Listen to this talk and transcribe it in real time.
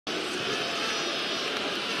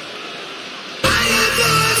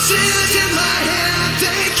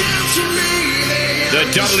The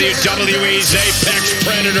WWE's Apex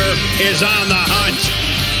Predator is on the hunt.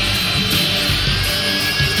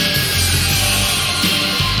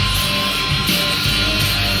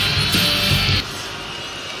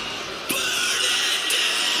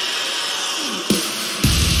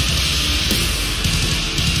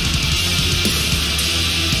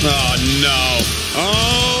 Oh, no.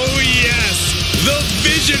 Oh, yes. The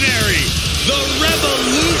visionary, the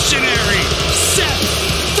revolutionary, Seth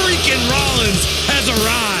freaking Rollins has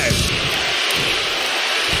arrived.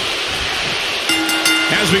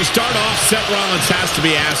 As we start off, Seth Rollins has to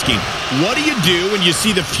be asking, what do you do when you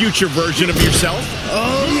see the future version of yourself?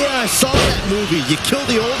 Oh, yeah, I saw that movie. You kill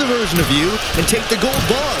the older version of you and take the gold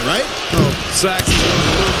bar, right? Oh, Saxon,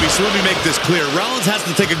 movie. So let me make this clear. Rollins has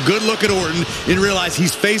to take a good look at Orton and realize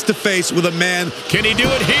he's face-to-face with a man. Can he do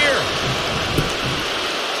it here?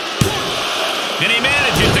 And he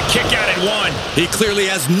manages to kick out at one. He clearly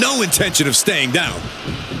has no intention of staying down.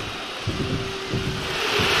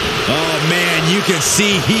 Oh, man, you can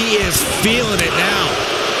see he is feeling it now.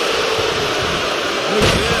 Look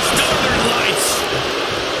at this. Northern Lights.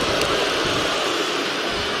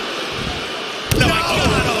 No, my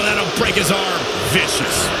God. Oh, that'll break his arm.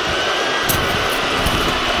 Vicious.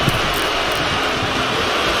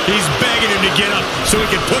 He's begging him to get up so he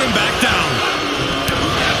can put him back down.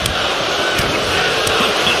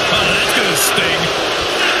 Oh, that's going to sting.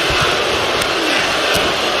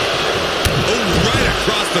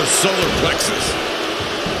 Across the solar plexus.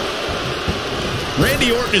 Randy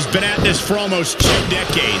Orton has been at this for almost 2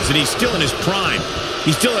 decades, and he's still in his prime. He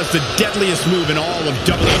still has the deadliest move in all of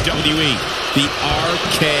WWE, the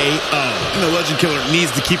RKO. And the Legend Killer needs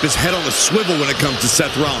to keep his head on the swivel when it comes to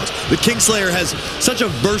Seth Rollins. The Kingslayer has such a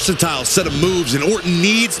versatile set of moves, and Orton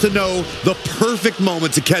needs to know the perfect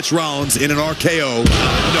moment to catch Rollins in an RKO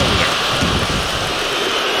out of nowhere.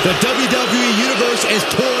 The WWE Universe is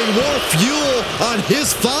pouring more fuel on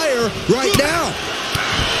his fire right now.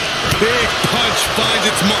 Big punch finds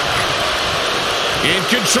its mark. In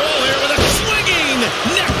control here with a swinging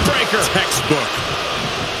neck breaker. Textbook.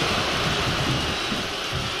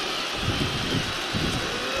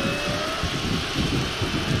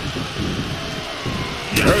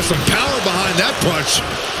 There's some power behind that punch.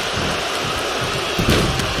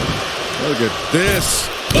 Look at this.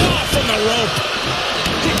 Oh, from the rope.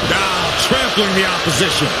 Now trampling the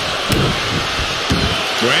opposition.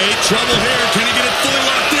 Great trouble here. Can he get it fully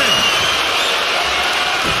locked in?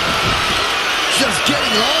 Just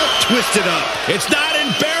getting all twisted up. It's not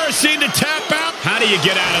embarrassing to tap out. How do you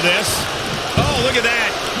get out of this? Oh, look at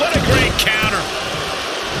that. What a great counter.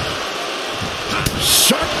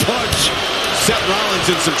 Sharp punch. Seth Rollins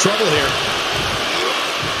in some trouble here.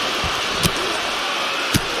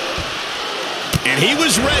 And he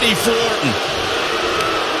was ready for Orton.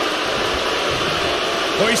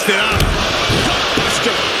 Hoisted up.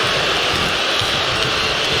 Buster.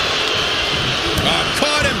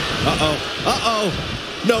 Caught him. Uh-oh. Uh-oh.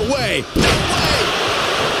 No way. No way.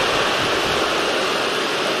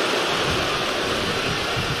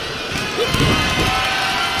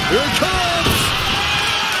 Here it comes.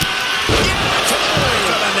 Yeah,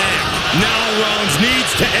 to the neck. Now Rollins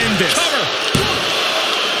needs to end this. Cover. 1,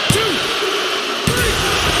 2, 3.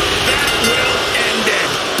 That will end it.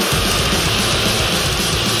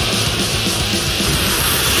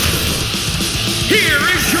 Here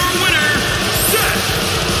is your winner, Seth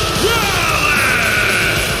Rollins!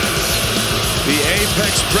 The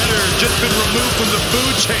Apex Predator has just been removed from the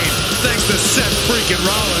food chain thanks to Seth freaking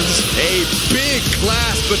Rollins. A big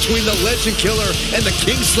clash between the Legend Killer and the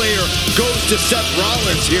Kingslayer goes to Seth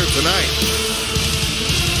Rollins here tonight.